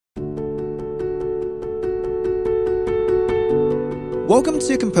Welcome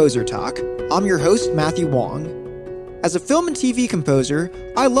to Composer Talk. I'm your host, Matthew Wong. As a film and TV composer,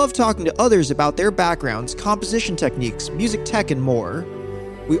 I love talking to others about their backgrounds, composition techniques, music tech, and more.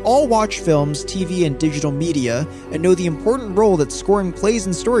 We all watch films, TV, and digital media and know the important role that scoring plays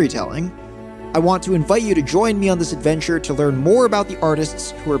in storytelling. I want to invite you to join me on this adventure to learn more about the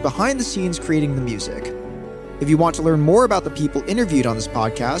artists who are behind the scenes creating the music. If you want to learn more about the people interviewed on this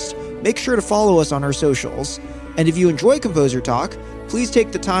podcast, make sure to follow us on our socials. And if you enjoy Composer Talk, please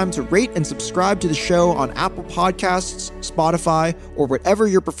take the time to rate and subscribe to the show on Apple Podcasts, Spotify, or whatever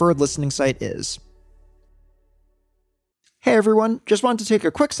your preferred listening site is. Hey everyone, just wanted to take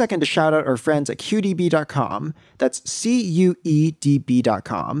a quick second to shout out our friends at QDB.com. That's CUEDB.com.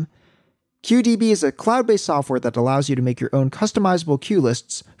 QDB is a cloud-based software that allows you to make your own customizable cue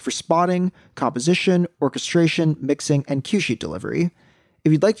lists for spotting, composition, orchestration, mixing, and cue sheet delivery.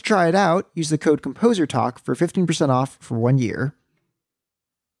 If you'd like to try it out, use the code ComposerTalk for 15% off for 1 year.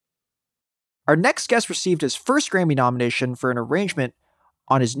 Our next guest received his first Grammy nomination for an arrangement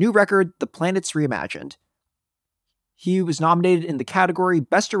on his new record, The Planets Reimagined. He was nominated in the category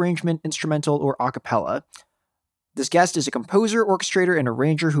Best Arrangement, Instrumental, or A Cappella. This guest is a composer, orchestrator, and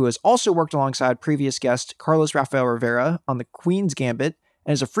arranger who has also worked alongside previous guest Carlos Rafael Rivera on The Queen's Gambit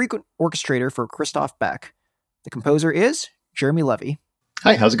and is a frequent orchestrator for Christoph Beck. The composer is Jeremy Levy.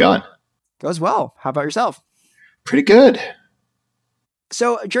 Hi, how's it going? Goes well. How about yourself? Pretty good.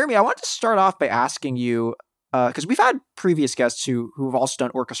 So, Jeremy, I want to start off by asking you, because we've had previous guests who have also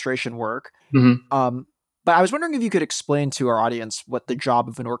done orchestration work, but I was wondering if you could explain to our audience what the job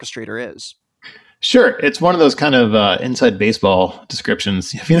of an orchestrator is. Sure. It's one of those kind of inside baseball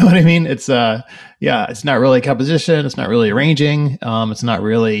descriptions, if you know what I mean. It's it's not really composition. It's not really arranging. It's not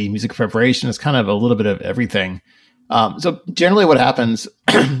really music preparation. It's kind of a little bit of everything. So generally what happens,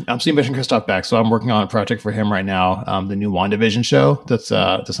 so you mentioned Christoph Beck, so I'm working on a project for him right now, the new WandaVision show that's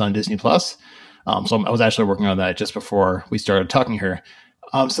on Disney+. So I was actually working on that just before we started talking here.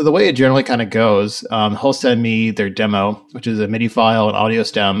 So the way it generally kind of goes, he'll send me their demo, which is a MIDI file and audio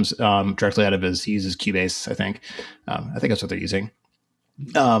stems directly out of he uses Cubase, I think. I think that's what they're using.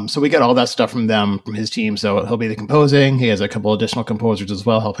 So we get all that stuff from his team. So he'll be the composing. He has a couple additional composers as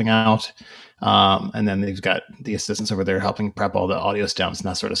well helping out. And then they've got the assistants over there helping prep all the audio stems and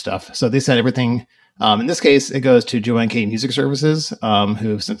that sort of stuff. So they send everything. In this case, it goes to Joanne K Music Services,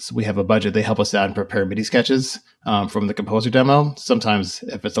 who, since we have a budget, they help us out and prepare MIDI sketches from the composer demo. Sometimes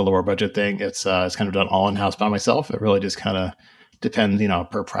if it's a lower budget thing, it's kind of done all in-house by myself. It really just kind of depends,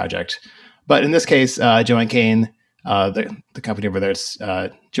 per project. But in this case, Joanne Kane, the company over there, it's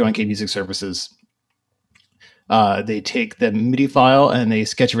Joanne K Music Services. They take the MIDI file and they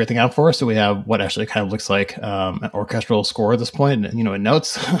sketch everything out for us. So we have what actually kind of looks like an orchestral score at this point, in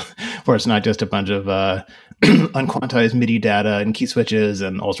notes, where it's not just a bunch of unquantized MIDI data and key switches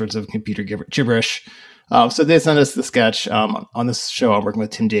and all sorts of computer gibberish. So they send us the sketch. On this show, I'm working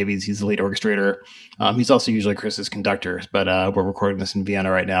with Tim Davies. He's the lead orchestrator. He's also usually Chris's conductor, but we're recording this in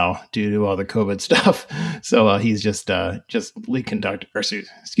Vienna right now due to all the COVID stuff. So he's just lead conductor,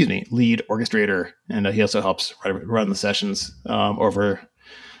 lead orchestrator, and he also helps run the sessions over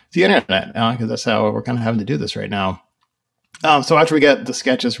the internet because that's how we're kind of having to do this right now. So after we get the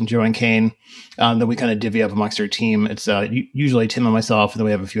sketches from Joanne Kane, then we kind of divvy up amongst our team. It's usually Tim and myself, and then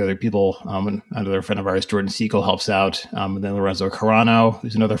we have a few other people. Another friend of ours, Jordan Siegel, helps out. And then Lorenzo Carano,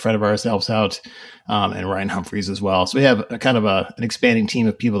 who's another friend of ours, helps out. And Ryan Humphreys as well. So we have an expanding team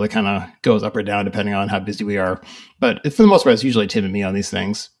of people that kind of goes up or down depending on how busy we are. But for the most part, it's usually Tim and me on these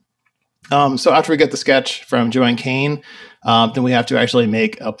things. So after we get the sketch from Joanne Kane, then we have to actually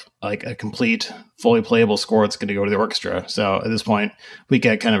make up like a complete, fully playable score that's going to go to the orchestra. So at this point, we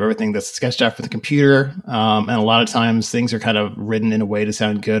get kind of everything that's sketched out for the computer. And a lot of times things are kind of written in a way to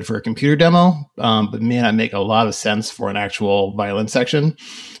sound good for a computer demo, but may not make a lot of sense for an actual violin section.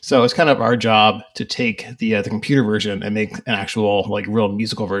 So it's kind of our job to take the computer version and make an actual like real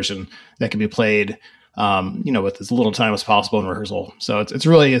musical version that can be played, with as little time as possible in rehearsal. So it's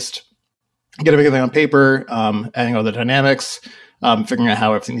really just get everything on paper, adding all the dynamics, figuring out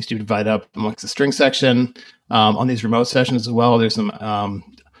how everything needs to be divided up amongst the string section. On these remote sessions as well, there's some, a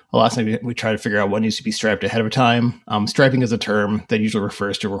lot of times we try to figure out what needs to be striped ahead of time. Striping is a term that usually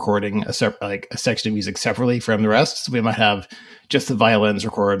refers to recording a section of music separately from the rest. So we might have just the violins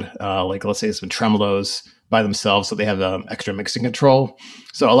record, let's say some tremolos by themselves, so they have extra mixing control.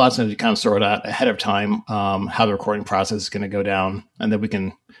 So a lot of times we kind of sort out ahead of time how the recording process is going to go down, and then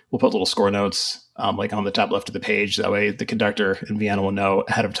we'll put little score notes like on the top left of the page. That way the conductor in Vienna will know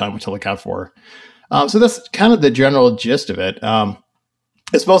ahead of time what to look out for. So that's kind of the general gist of it.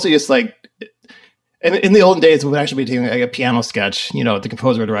 It's mostly just like in the olden days, it would actually be taking like a piano sketch. You know, the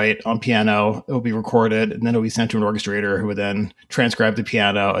composer would write on piano, it would be recorded, and then it would be sent to an orchestrator who would then transcribe the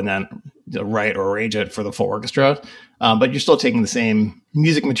piano and then write or arrange it for the full orchestra. But you're still taking the same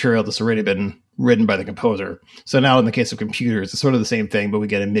music material that's already been written by the composer. So now in the case of computers, it's sort of the same thing, but we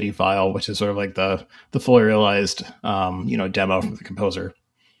get a MIDI file, which is sort of like the fully realized, demo from the composer.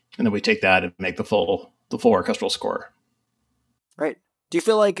 And then we take that and make the full orchestral score. Right. Do you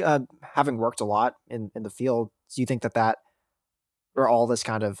feel like having worked a lot in the field, do you think that or all this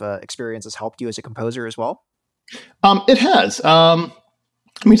kind of experience has helped you as a composer as well? It has.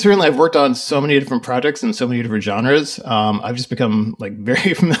 I mean, certainly I've worked on so many different projects and so many different genres. I've just become like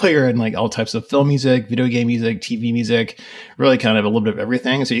very familiar in like all types of film music, video game music, TV music, really kind of a little bit of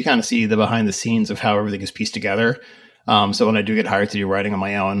everything. So you kind of see the behind the scenes of how everything is pieced together. So when I do get hired to do writing on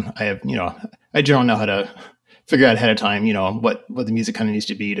my own, I have, I generally know how to figure out ahead of time, what the music kind of needs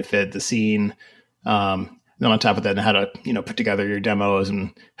to be to fit the scene. Then on top of that, how to, put together your demos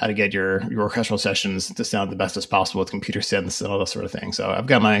and how to get your orchestral sessions to sound the best as possible with computer synths and all that sort of thing. So I've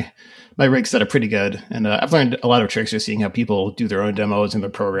got my rig set up pretty good. And I've learned a lot of tricks just seeing how people do their own demos and their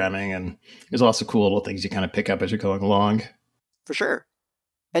programming. And there's lots of cool little things you kind of pick up as you're going along. For sure.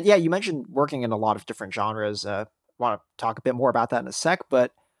 And yeah, you mentioned working in a lot of different genres. Want to talk a bit more about that in a sec,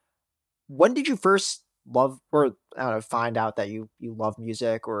 but when did you first love or find out that you love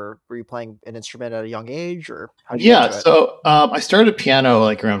music, or were you playing an instrument at a young age, or how did you get into it? So I started piano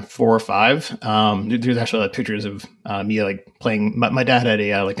like around 4 or 5. There's actually like pictures of me like playing. My dad had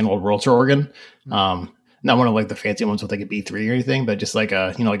a like an old Wurlitzer organ, not one of like the fancy ones with like a B3 or anything, but just like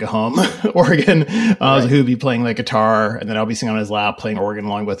a like a home organ. Right. So he would be playing like guitar, and then I'll be sitting on his lap playing organ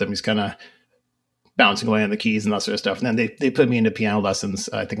along with him. He's kind of bouncing away on the keys and that sort of stuff. And then they put me into piano lessons,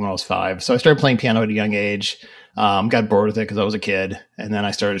 I think when I was 5. So I started playing piano at a young age, got bored with it because I was a kid. And then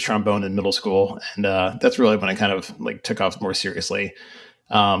I started trombone in middle school. And that's really when I kind of like took off more seriously.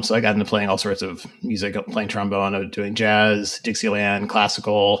 So I got into playing all sorts of music, playing trombone, I was doing jazz, Dixieland,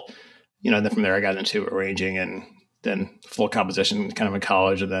 classical, and then from there I got into arranging and then full composition kind of in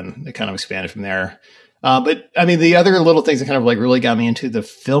college. And then it kind of expanded from there. But I mean, the other little things that kind of like really got me into the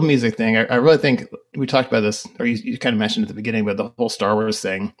film music thing, I really think we talked about this, or you kind of mentioned at the beginning, but the whole Star Wars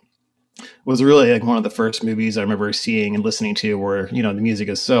thing was really like one of the first movies I remember seeing and listening to where, the music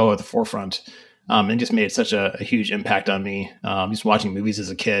is so at the forefront, and just made such a huge impact on me. Just watching movies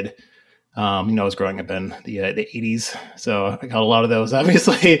as a kid. I was growing up in the 80s, so I got a lot of those.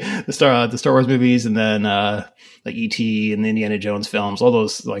 Obviously, the Star Wars movies, and then like E.T. and the Indiana Jones films, all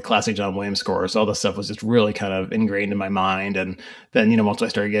those like classic John Williams scores. All this stuff was just really kind of ingrained in my mind. And then once I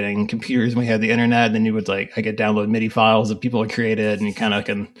started getting computers and we had the internet, then I could download MIDI files that people had created, and you kind of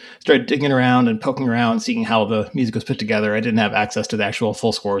can start digging around and poking around, seeing how the music was put together. I didn't have access to the actual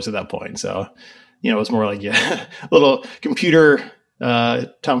full scores at that point, so it was more like little computer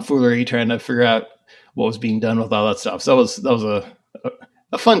tomfoolery trying to figure out what was being done with all that stuff. So that was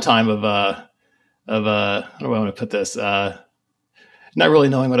a fun time of how do I want to put this? Not really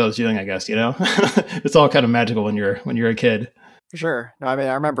knowing what I was doing, I guess, it's all kind of magical when you're a kid. For sure. No, I mean,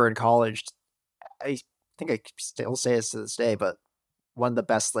 I remember in college, I think I still say this to this day, but one of the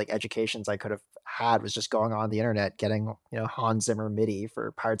best like educations I could have had was just going on the internet, getting, Hans Zimmer MIDI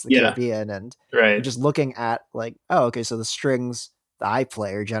for Pirates of the Caribbean, and right. just looking at like, oh, okay, so the strings that I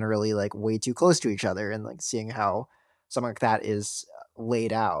play are generally like way too close to each other, and like seeing how something like that is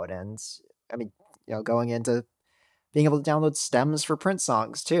laid out. And I mean, going into being able to download stems for Prince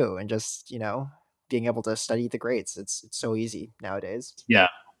songs too, and just, being able to study the greats. It's so easy nowadays. Yeah.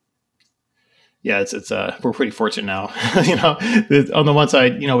 It's we're pretty fortunate now. On the one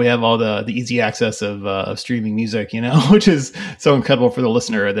side, we have all the easy access of streaming music, which is so incredible for the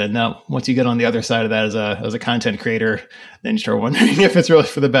listener. And then once you get on the other side of that as a content creator, then you start wondering if it's really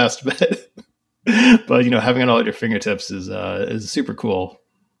for the best. But having it all at your fingertips is super cool.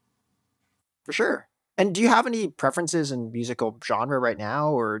 For sure. And do you have any preferences in musical genre right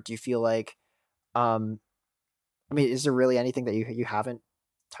now, or do you feel like, I mean, is there really anything that you haven't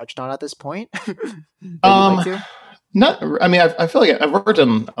touched on at this point? Like to? Not. I mean, I feel like I've worked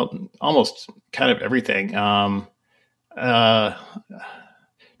on almost kind of everything. Trying to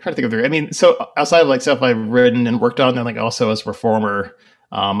think of I mean, so outside of like stuff I've written and worked on, then like also as a performer,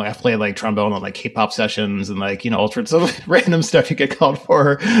 I've played like trombone on like K-pop sessions and like, all sorts of random stuff you get called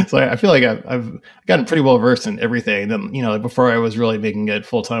for. So I feel like I've gotten pretty well versed in everything. Then, like before I was really making it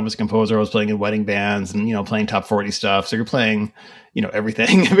full time as a composer, I was playing in wedding bands and, playing top 40 stuff. So you're playing,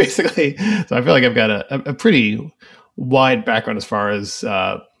 everything basically. So I feel like I've got a pretty wide background as far as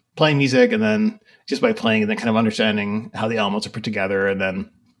playing music, and then just by playing and then kind of understanding how the elements are put together, and then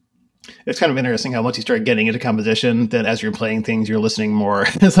It's kind of interesting how once you start getting into composition, then as you're playing things, you're listening more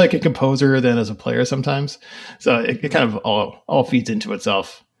as like a composer than as a player sometimes. So it kind of all feeds into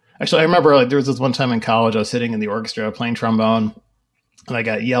itself. Actually, I remember like there was this one time in college, I was sitting in the orchestra playing trombone, and I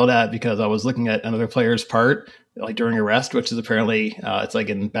got yelled at because I was looking at another player's part like during a rest, which is apparently it's like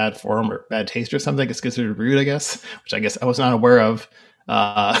in bad form or bad taste or something. It's considered rude, I guess, which I guess I was not aware of.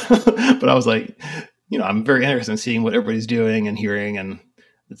 But I was like, I'm very interested in seeing what everybody's doing and hearing, and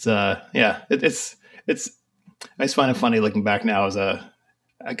it's I just find it funny looking back now as I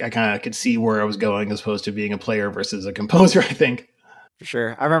kind of could see where I was going as opposed to being a player versus a composer, I think. For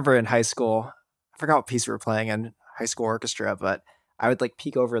sure. I remember in high school, I forgot what piece we were playing in high school orchestra, but I would like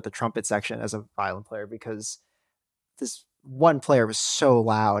peek over at the trumpet section as a violin player because this one player was so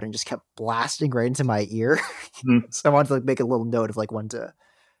loud and just kept blasting right into my ear. So I wanted to like make a little note of like when to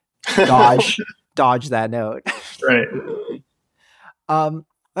dodge that note. Right.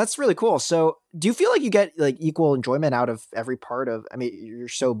 That's really cool. So do you feel like you get like equal enjoyment out of every part of, I mean, you're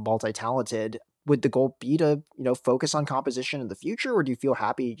so multi-talented. Would the goal be to, focus on composition in the future, or do you feel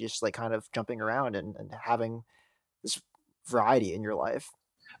happy just like kind of jumping around and having this variety in your life?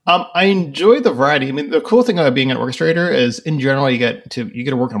 I enjoy the variety. I mean, the cool thing about being an orchestrator is, in general, you get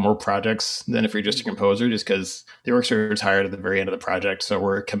to work on more projects than if you're just a composer, just because the orchestrator is hired at the very end of the project. So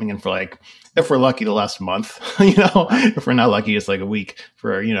we're coming in for like, if we're lucky, the last month. If we're not lucky, it's like a week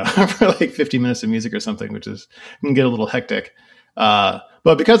for for like 50 minutes of music or something, which can get a little hectic.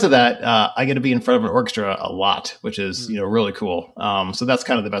 But because of that, I get to be in front of an orchestra a lot, which is, really cool. So that's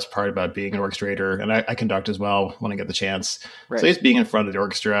kind of the best part about being an orchestrator. And I conduct as well when I get the chance. Right. So just being in front of the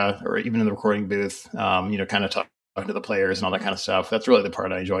orchestra or even in the recording booth, kind of talking to the players and all that kind of stuff. That's really the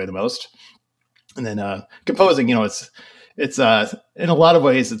part I enjoy the most. And then composing, it's in a lot of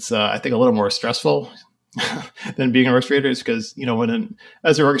ways, it's, I think, a little more stressful than being an orchestrator, is because,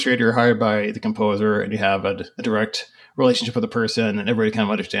 as an orchestrator, you're hired by the composer and you have a direct relationship with the person, and everybody kind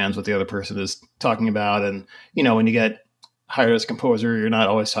of understands what the other person is talking about. And, when you get hired as a composer, you're not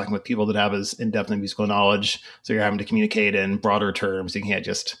always talking with people that have as in-depth musical knowledge. So you're having to communicate in broader terms. You can't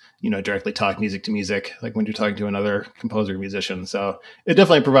just, directly talk music to music, like when you're talking to another composer or musician. So it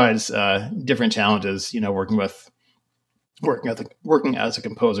definitely provides different challenges, working as a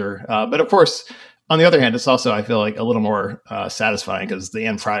composer. But of course, on the other hand, it's also, I feel like, a little more satisfying because the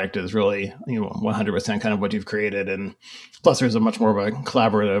end product is really, 100% kind of what you've created. And plus, there's a much more of a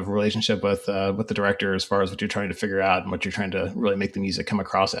collaborative relationship with the director as far as what you're trying to figure out and what you're trying to really make the music come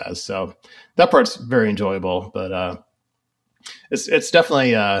across as. So that part's very enjoyable, but it's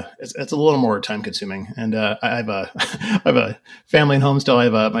definitely it's a little more time consuming. And I have a family and home still.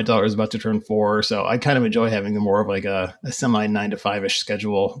 My daughter is about to turn 4, so I kind of enjoy having more of like a semi 9 to 5-ish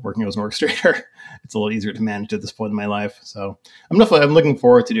schedule working as an orchestrator. It's a little easier to manage at this point in my life. So I'm looking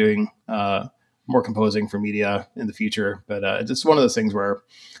forward to doing more composing for media in the future. But it's one of those things where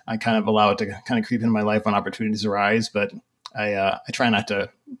I kind of allow it to kind of creep into my life when opportunities arise. But I try not to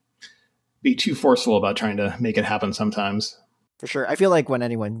be too forceful about trying to make it happen sometimes. For sure. I feel like when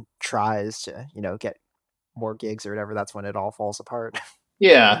anyone tries to, get more gigs or whatever, that's when it all falls apart.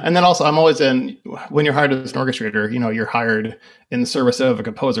 Yeah. And then also I'm always when you're hired as an orchestrator, you're hired in the service of a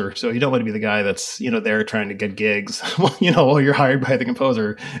composer. So you don't want to be the guy that's, there trying to get gigs, while you're hired by the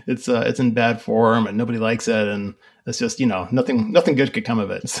composer. It's in bad form and nobody likes it. And it's just, nothing good could come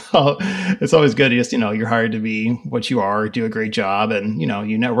of it. So it's always good to just, you're hired to be what you are, do a great job, and,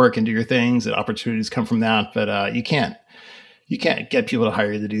 you network and do your things, and opportunities come from that. But you can't get people to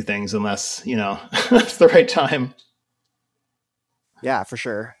hire you to do things unless, it's the right time. Yeah, for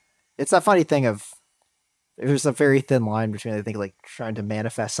sure. It's that funny thing of there's a very thin line between, I think, like trying to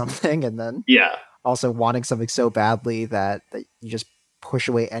manifest something and then also wanting something so badly that you just push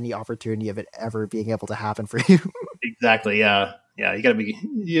away any opportunity of it ever being able to happen for you. Exactly. Yeah. Yeah.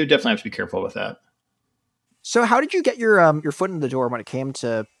 You definitely have to be careful with that. So how did you get your foot in the door when it came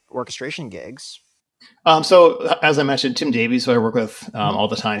to orchestration gigs? So as I mentioned, Tim Davies, who I work with all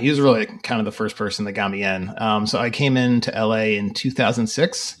the time, he was really kind of the first person that got me in. So I came into LA in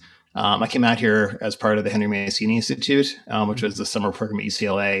 2006. I came out here as part of the Henry Mancini Institute, which was the summer program at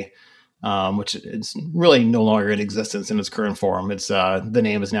UCLA, which is really no longer in existence in its current form. It's the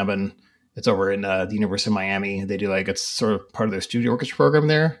name has now been, it's over in the University of Miami. They do it's sort of part of their studio orchestra program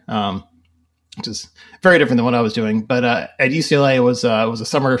there. Which is very different than what I was doing. But at UCLA, it was a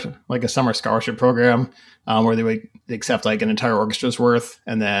summer scholarship program where they would accept like an entire orchestra's worth,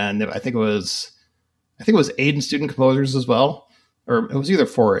 and then I think it was 8 student composers as well, or it was either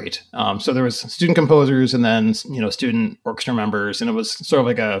 4 or 8. So there was student composers and then student orchestra members, and it was sort of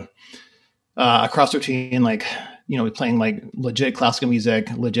like a cross between playing like legit classical music,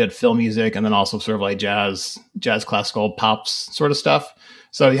 legit film music, and then also sort of like jazz, classical, pops sort of stuff.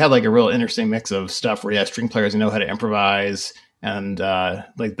 So you had like a real interesting mix of stuff where you had string players who know how to improvise, and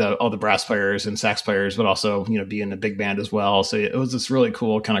like all the brass players and sax players would also be in a big band as well. So it was this really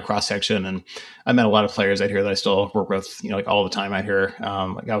cool kind of cross section, and I met a lot of players out here that I still work with like all the time out here.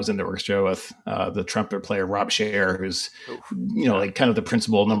 Like I was in the orchestra with the trumpet player Rob Scher, who's like kind of the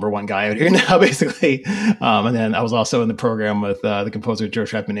principal number one guy out here now basically. And then I was also in the program with the composer Joe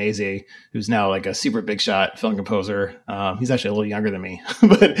Trapanese, who's now like a super big shot film composer. He's actually a little younger than me,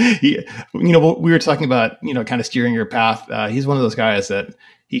 but we were talking about kind of steering your path. He's one of those guys that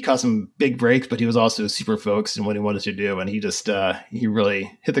he caught some big breaks, but he was also super focused in what he wanted to do. And he just, he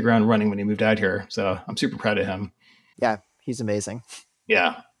really hit the ground running when he moved out here. So I'm super proud of him. Yeah, he's amazing.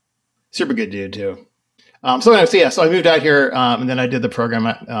 Yeah. Super good dude too. So I moved out here, and then I did the program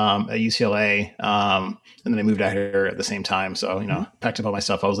at UCLA, and then I moved out here at the same time. So, packed up all my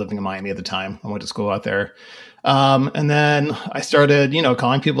stuff. I was living in Miami at the time. I went to school out there. And then I started,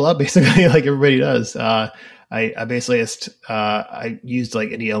 calling people up basically like everybody does. I basically just, I used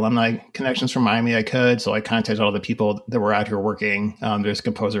like any alumni connections from Miami I could. So I contacted all the people that were out here working. There's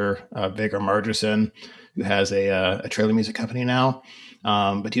composer Vegard Margerson, who has a trailer music company now.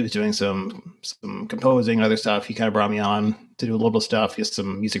 But he was doing some composing and other stuff. He kind of brought me on to do a little bit of stuff, just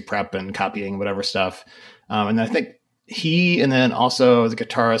some music prep and copying, whatever stuff. And then I think he, and then also the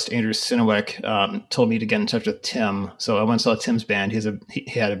guitarist Andrew Sinowick, told me to get in touch with Tim. So I went and saw Tim's band.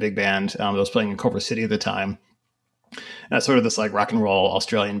 He had a big band that was playing in Culver City at the time. And that's sort of this like rock and roll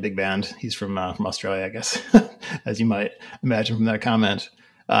Australian big band. He's from Australia, I guess, as you might imagine from that comment.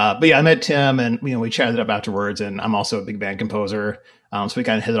 But yeah, I met Tim, and we chatted up afterwards. And I'm also a big band composer, so we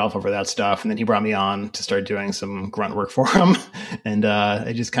kind of hit it off over that stuff. And then he brought me on to start doing some grunt work for him, and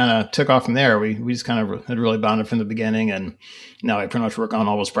it just kind of took off from there. We just kind of had really bonded from the beginning, and now I pretty much work on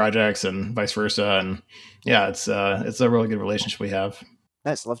all those projects and vice versa. And yeah, it's a really good relationship we have.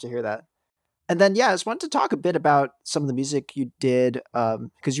 Nice, love to hear that. And then I just wanted to talk a bit about some of the music you did,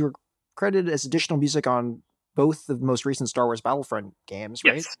 because you were credited as additional music on both the most recent Star Wars Battlefront games,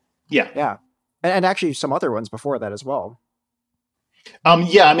 right? Yes. Yeah. And actually some other ones before that as well.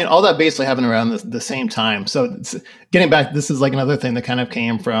 Yeah, I mean, all that basically happened around the same time. So getting back, this is like another thing that kind of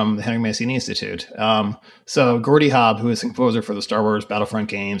came from the Henry Mancini Institute. So Gordy Hobb, who is the composer for the Star Wars Battlefront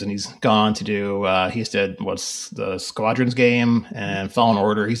games, and he's gone to do, he's did what's the Squadrons game and Fallen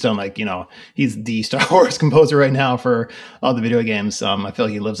Order. He's done he's the Star Wars composer right now for all the video games. I feel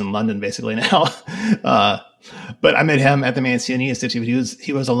like he lives in London basically now. But I met him at the Mancini Institute.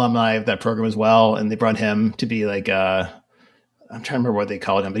 He was alumni of that program as well. And they brought him to be like, I'm trying to remember what they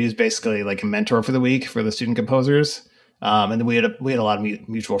called him, but he was basically like a mentor for the week for the student composers. And then we had a lot of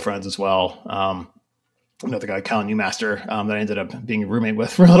mutual friends as well. Another guy, Kyle Newmaster, that I ended up being a roommate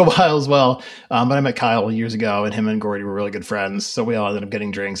with for a little while as well. But I met Kyle years ago, and him and Gordy were really good friends. So we all ended up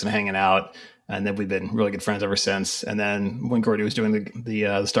getting drinks and hanging out. And then we've been really good friends ever since. And then when Gordy was doing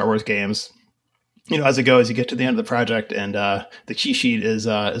the Star Wars games, as it goes, you get to the end of the project, and the cheat sheet is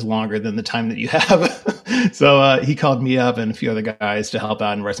longer than the time that you have. So he called me up and a few other guys to help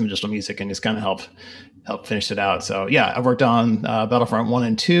out and write some additional music and just kind of help finish it out. So yeah, I worked on Battlefront 1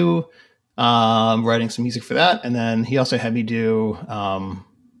 and 2, writing some music for that, and then he also had me do what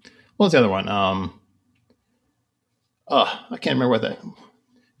was the other one? I can't remember what that.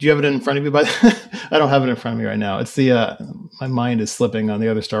 Do you have it in front of you? I don't have it in front of me right now. It's my mind is slipping on the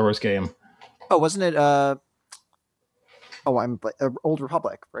other Star Wars game. Oh, wasn't it? Old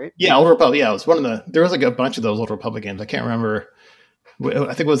Republic, right? Yeah, Old Republic. Yeah, it was one of there was like a bunch of those Old Republic games. I can't remember.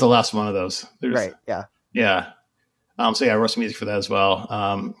 I think it was the last one of those. Right. Yeah. Yeah. So yeah, I wrote some music for that as well.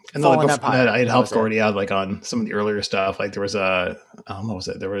 And then before that, I had helped Gordy out like on some of the earlier stuff. Like there was what was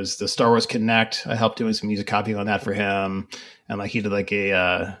it? There was the Star Wars Connect. I helped doing some music copying on that for him. And like he did like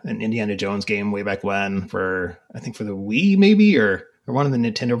an Indiana Jones game way back when for the Wii maybe or one of the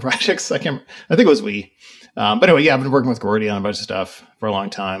Nintendo projects. I think it was Wii. But anyway, yeah, I've been working with Gordy on a bunch of stuff for a long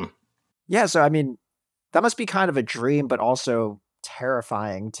time. Yeah. So, I mean, that must be kind of a dream, but also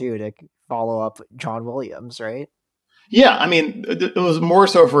terrifying too, to follow up John Williams, right? Yeah. I mean, it was more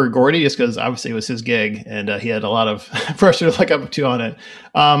so for Gordy just because obviously it was his gig and he had a lot of pressure to look up to on it.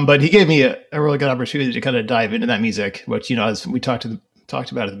 But he gave me a really good opportunity to kind of dive into that music, which, as we talked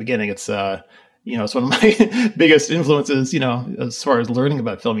about at the beginning, it's, it's one of my biggest influences, as far as learning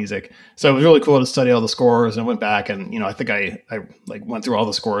about film music. So it was really cool to study all the scores, and went back and, I think I like went through all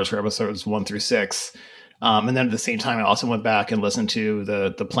the scores for episodes 1 through 6. And then at the same time, I also went back and listened to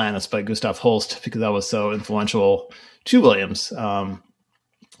the Planets by Gustav Holst because that was so influential to Williams. So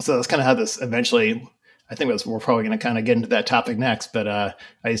that's kind of how this eventually, I think we're probably going to kind of get into that topic next, but I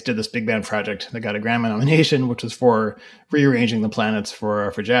just did this big band project that got a Grammy nomination, which was for rearranging the planets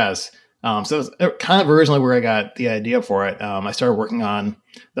for jazz. So that's kind of originally where I got the idea for it. I started working on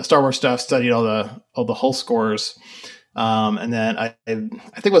the Star Wars stuff, studied all the whole scores, and then I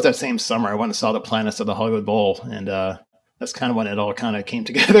think it was that same summer I went and saw the planets of the Hollywood Bowl, and that's kind of when it all kind of came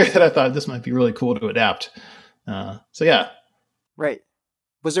together. That I thought this might be really cool to adapt. So yeah, Right.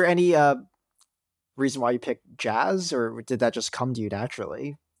 Was there any reason why you picked jazz, or did that just come to you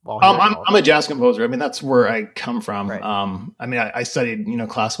naturally? I'm a jazz composer. I mean, that's where I come from. Right. I mean, I studied,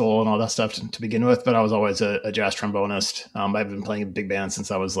 classical and all that stuff to begin with, but I was always a jazz trombonist. I've been playing in big band since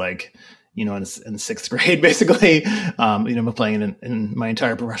I was like, in sixth grade, basically. I've been playing in my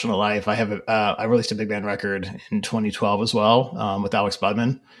entire professional life. I released a big band record in 2012 as well, with Alex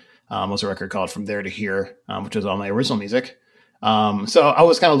Budman. It was a record called From There to Here, which was all my original music. So I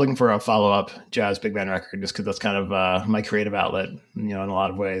was kind of looking for a follow-up jazz big band record just because that's kind of my creative outlet, in a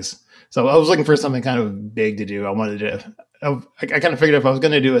lot of ways. So I was looking for something kind of big to do. I kind of figured if I was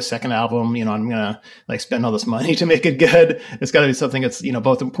going to do a second album, I'm going to spend all this money to make it good. It's got to be something that's,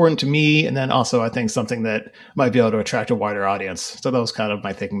 both important to me. And then also I think something that might be able to attract a wider audience. So that was kind of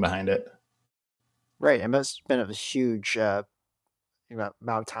my thinking behind it. Right. It must have been a huge amount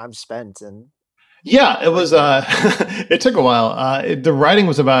of time spent. And yeah, it was, it took a while. The writing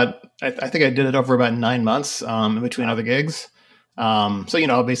was about, I think I did it over about 9 months, in between other gigs.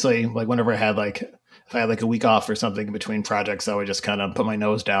 So, basically whenever I had if I had a week off or something in between projects, I would just kind of put my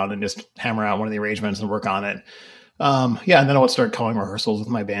nose down and just hammer out one of the arrangements and work on it. And then I would start calling rehearsals with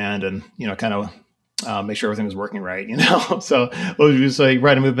my band and, kind of make sure everything was working right, So I would just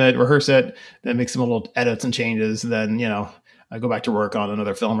write a movement, rehearse it, then make some little edits and changes. Then, I go back to work on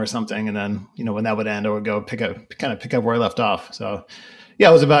another film or something. And then, when that would end, I would go pick up where I left off. So yeah,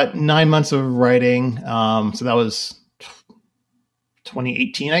 it was about 9 months of writing. So that was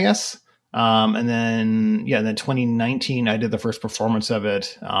 2018, I guess. And then 2019, I did the first performance of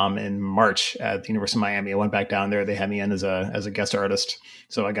it in March at the University of Miami. I went back down there. They had me in as a guest artist.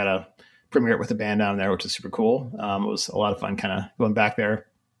 So I got to premiere it with the band down there, which is super cool. It was a lot of fun kind of going back there.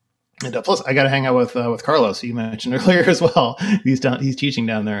 And plus, I got to hang out with Carlos, who you mentioned earlier as well. He's teaching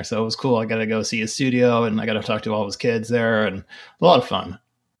down there. So it was cool. I got to go see his studio and I got to talk to all of his kids there, and a lot of fun.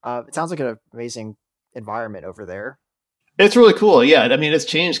 It sounds like an amazing environment over there. It's really cool. Yeah. I mean, it's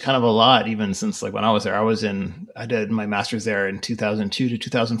changed kind of a lot even since when I was there. I did my master's there in 2002 to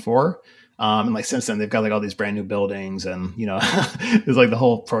 2004. And since then, they've got all these brand new buildings and, it's the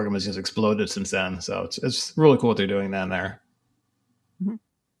whole program has just exploded since then. So it's really cool what they're doing down there. Mm-hmm.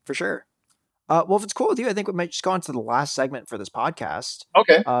 For sure. Well, if it's cool with you, I think we might just go on to the last segment for this podcast.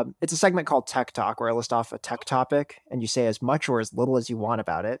 Okay. It's a segment called Tech Talk, where I list off a tech topic and you say as much or as little as you want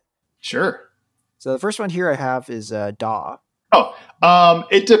about it. Sure. So the first one here I have is DAW. Oh,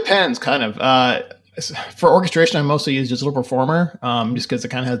 it depends kind of. For orchestration, I mostly use Digital Performer, just because it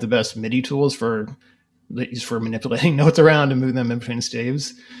kind of has the best MIDI tools for manipulating notes around and moving them in between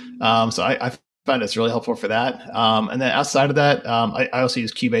staves. So I find it's really helpful for that. And then outside of that, I also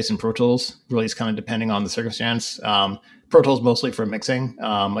use Cubase and Pro Tools, really just kind of depending on the circumstance. Pro Tools mostly for mixing.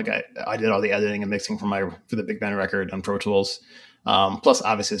 I did all the editing and mixing for the big band record on Pro Tools. Plus,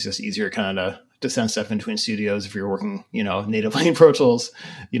 obviously, it's just easier kind of to send stuff in between studios. If you're working, natively in Pro Tools,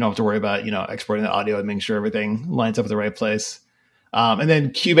 you don't have to worry about, exporting the audio and making sure everything lines up at the right place. And then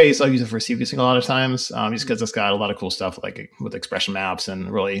Cubase, I'll use it for sequencing a lot of times, just because it's got a lot of cool stuff with expression maps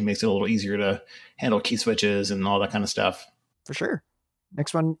and really makes it a little easier to handle key switches and all that kind of stuff. For sure.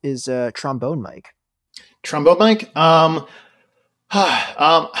 Next one is trombone mic. Trombone mic?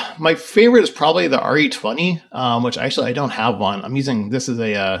 My favorite is probably the RE20, which actually I don't have one. I'm using, this is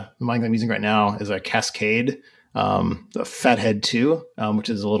the mic I'm using right now is a Cascade, the Fathead 2, which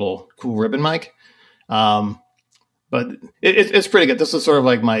is a little cool ribbon mic. But it's pretty good. This is sort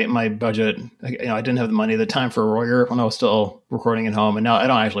of my budget. I didn't have the money at the time for a Royer when I was still recording at home, and now I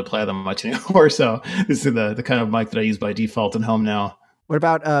don't actually play them much anymore. So this is the kind of mic that I use by default at home now. What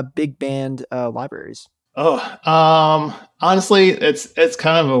about big band libraries? Oh, honestly, it's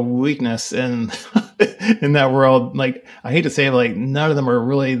kind of a weakness in in that world. I hate to say it, none of them are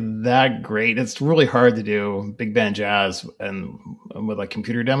really that great. It's really hard to do big band jazz and with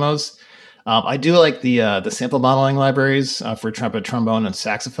computer demos. I do like the sample modeling libraries for trumpet, trombone, and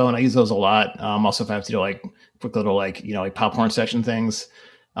saxophone. I use those a lot. Also, if I have to do quick little pop horn section things,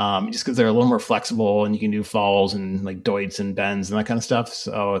 just because they're a little more flexible and you can do falls and doits and bends and that kind of stuff.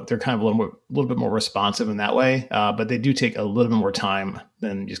 So they're kind of a little bit more responsive in that way. But they do take a little bit more time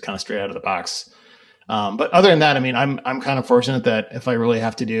than just kind of straight out of the box. But other than that, I mean, I'm kind of fortunate that if I really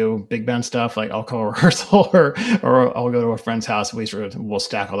have to do big band stuff, like I'll call a rehearsal or I'll go to a friend's house. We'll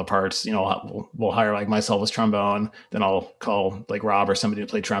stack all the parts. You know, we'll hire like myself as trombone. Then I'll call like Rob or somebody to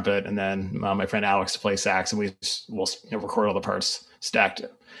play trumpet, and then my friend Alex to play sax, and we'll record all the parts stacked.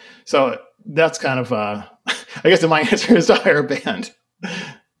 So that's kind of I guess my answer is to hire a band.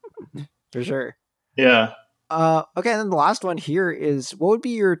 For sure. Yeah. Okay, and then the last one here is, what would be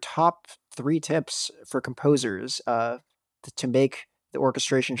your top 3 tips for composers to make the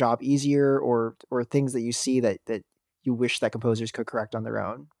orchestration job easier, or things that you see that you wish that composers could correct on their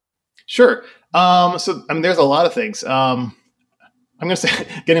own? Sure. So I mean, there's a lot of things. I'm going to say,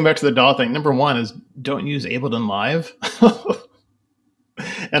 getting back to the DAW thing, number 1 is don't use Ableton Live.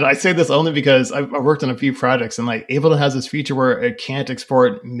 And I say this only because I've worked on a few projects, and like Ableton has this feature where it can't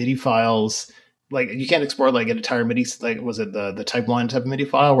export MIDI files. Like you can't export like an entire MIDI, like was it the type 1 type of MIDI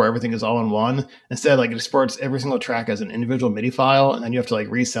file where everything is all in one? Instead, like it exports every single track as an individual MIDI file, and then you have to like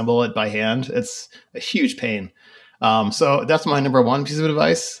reassemble it by hand. It's a huge pain. So that's my number 1 piece of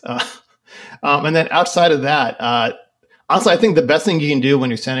advice. And then outside of that, honestly, I think the best thing you can do when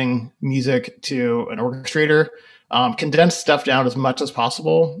you're sending music to an orchestrator, condense stuff down as much as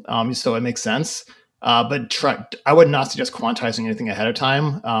possible, so it makes sense. But I would not suggest quantizing anything ahead of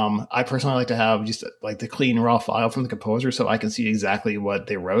time. I personally like to have just like the clean raw file from the composer so I can see exactly what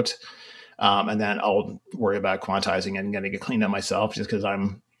they wrote. And then I'll worry about quantizing and getting it cleaned up myself, just because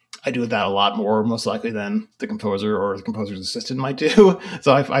I do that a lot more most likely than the composer or the composer's assistant might do.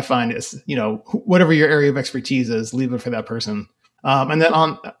 So I find it's, whatever your area of expertise is, leave it for that person. And then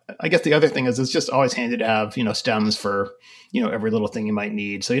I guess the other thing is it's just always handy to have, stems for, every little thing you might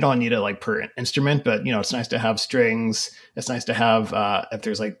need. So you don't need it like per instrument, but, it's nice to have strings. It's nice to have, if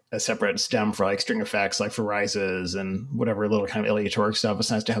there's like a separate stem for like string effects, like for rises and whatever little kind of aleatoric stuff, it's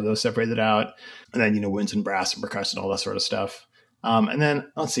nice to have those separated out. And then, winds and brass and percussion, all that sort of stuff. And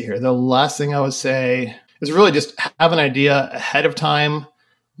then let's see here. The last thing I would say is really just have an idea ahead of time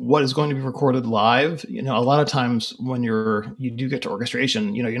what is going to be recorded live. A lot of times when you do get to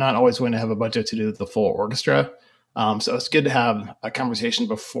orchestration, you're not always going to have a budget to do the full orchestra. So it's good to have a conversation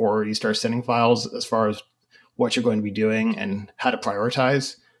before you start sending files as far as what you're going to be doing and how to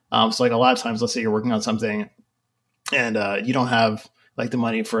prioritize. So like a lot of times, let's say you're working on something and you don't have like the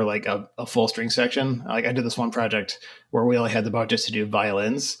money for like a full string section. Like I did this one project where we only had the budget to do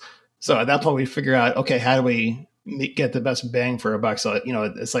violins. So at that point we figure out, okay, how do we get the best bang for a buck? So,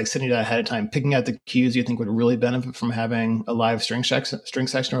 it's like sitting down ahead of time, picking out the cues you think would really benefit from having a live string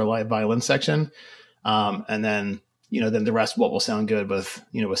section or a live violin section. And then, then the rest, what will sound good with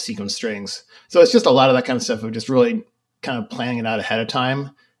sequence strings. So it's just a lot of that kind of stuff of just really kind of planning it out ahead of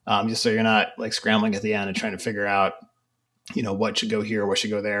time. Just so you're not like scrambling at the end and trying to figure out, what should go here, what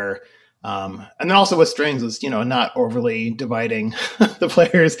should go there. And then also with strings is, not overly dividing the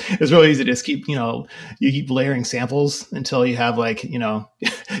players. It's really easy to just keep, you keep layering samples until you have like, you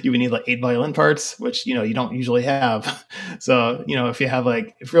would need like 8 violin parts, which, you don't usually have. So, if you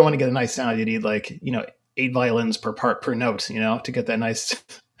want to get a nice sound, you need like, 8 violins per part per note, to get that nice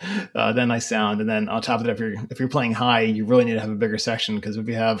sound. And then on top of that, if you're playing high, you really need to have a bigger section, because if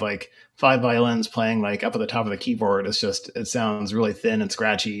you have like 5 violins playing like up at the top of the keyboard, it sounds really thin and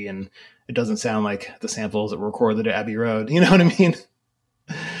scratchy, and it doesn't sound like the samples that were recorded at Abbey Road. You know what I mean?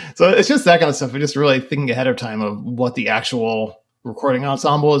 So it's just that kind of stuff. We're just really thinking ahead of time of what the actual recording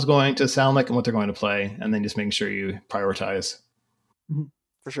ensemble is going to sound like and what they're going to play, and then just making sure you prioritize.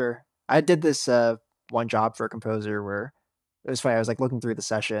 For sure. I did this one job for a composer where it was funny. I was like looking through the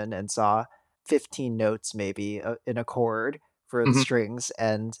session and saw 15 notes maybe in a chord for the strings,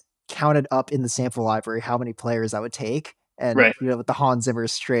 and counted up in the sample library how many players that would take. And with the Hans Zimmer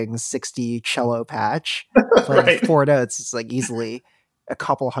strings 60 cello patch playing 4 notes, it's like easily a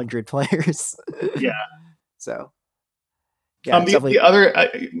couple hundred players. Yeah. So the other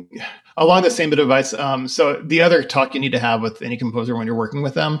along the same bit of advice, so the other talk you need to have with any composer when you're working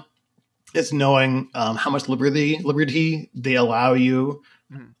with them is knowing how much liberty they allow you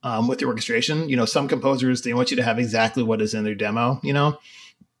with the orchestration. Some composers, they want you to have exactly what is in their demo,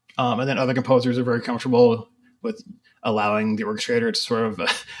 and then other composers are very comfortable with allowing the orchestrator to sort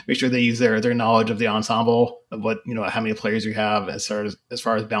of make sure they use their knowledge of the ensemble, of what, how many players you have as far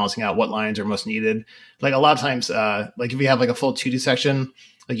as balancing out what lines are most needed. Like a lot of times, like if you have like a full 2D section,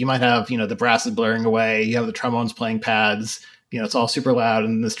 like you might have, the brass is blaring away, you have the trombones playing pads, it's all super loud,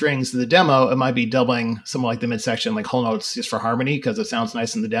 and the strings to the demo, it might be doubling some like the midsection, like whole notes just for harmony, because it sounds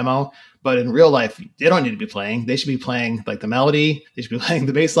nice in the demo. But in real life, they don't need to be playing. They should be playing like the melody. They should be playing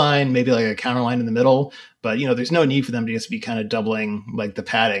the bass line, maybe like a counter line in the middle. But, there's no need for them to just be kind of doubling like the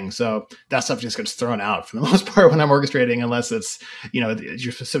padding. So that stuff just gets thrown out for the most part when I'm orchestrating, unless it's,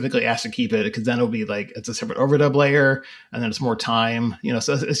 you're specifically asked to keep it, because then it'll be like it's a separate overdub layer and then it's more time,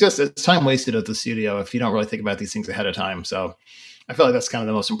 so it's time wasted at the studio if you don't really think about these things ahead of time. So I feel like that's kind of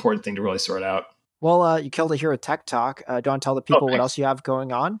the most important thing to really sort out. Well, you killed it here with Tech Talk. Do you want to tell the people what else you have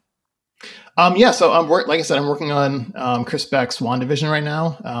going on? So like I said, I'm working on Chris Beck's WandaVision right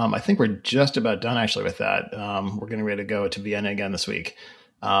now. I think we're just about done actually with that. We're getting ready to go to Vienna again this week.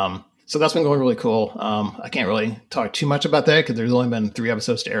 So that's been going really cool. I can't really talk too much about that because there's only been 3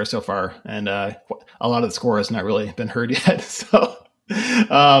 episodes to air so far, and a lot of the score has not really been heard yet. So,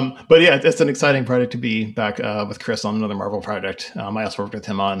 but yeah, it's an exciting project to be back with Chris on another Marvel project. I also worked with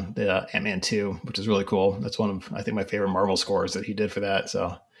him on the Ant-Man 2, which is really cool. That's one of, I think, my favorite Marvel scores that he did for that.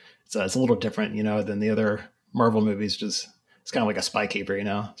 So it's a little different, than the other Marvel movies. It's kind of like a spy caper,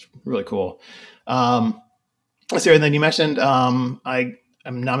 It's really cool. Let's see. And then you mentioned I'm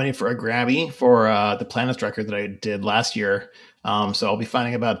nominated for a Grammy for the Planets record that I did last year. So I'll be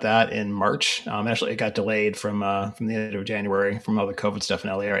finding about that in March. Actually, it got delayed from the end of January from all the COVID stuff in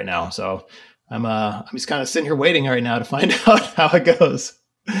LA right now. So I'm just kind of sitting here waiting right now to find out how it goes.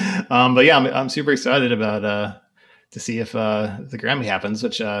 But yeah, I'm super excited about to see if the Grammy happens,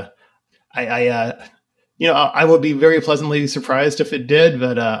 which I would be very pleasantly surprised if it did,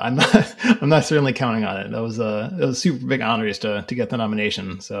 but I'm not certainly counting on it. It was a super big honor just to get the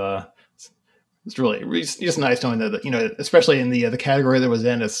nomination. So it's really just nice knowing that, especially in the category that was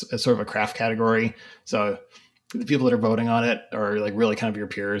in, it's sort of a craft category. So the people that are voting on it are like really kind of your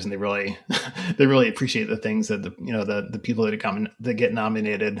peers, and they really appreciate the things that the people that get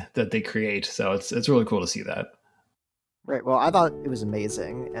nominated that they create. So it's really cool to see that. Right. Well, I thought it was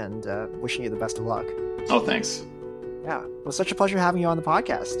amazing, and wishing you the best of luck. Oh, thanks. Yeah. It was such a pleasure having you on the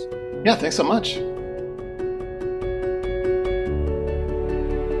podcast. Yeah, thanks so much.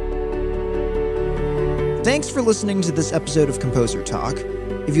 Thanks for listening to this episode of Composer Talk.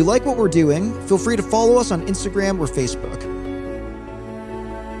 If you like what we're doing, feel free to follow us on Instagram or Facebook.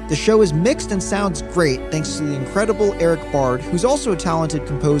 The show is mixed and sounds great thanks to the incredible Eric Bard, who's also a talented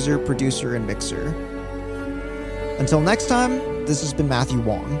composer, producer, and mixer. Until next time, this has been Matthew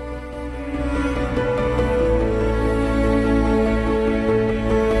Wong.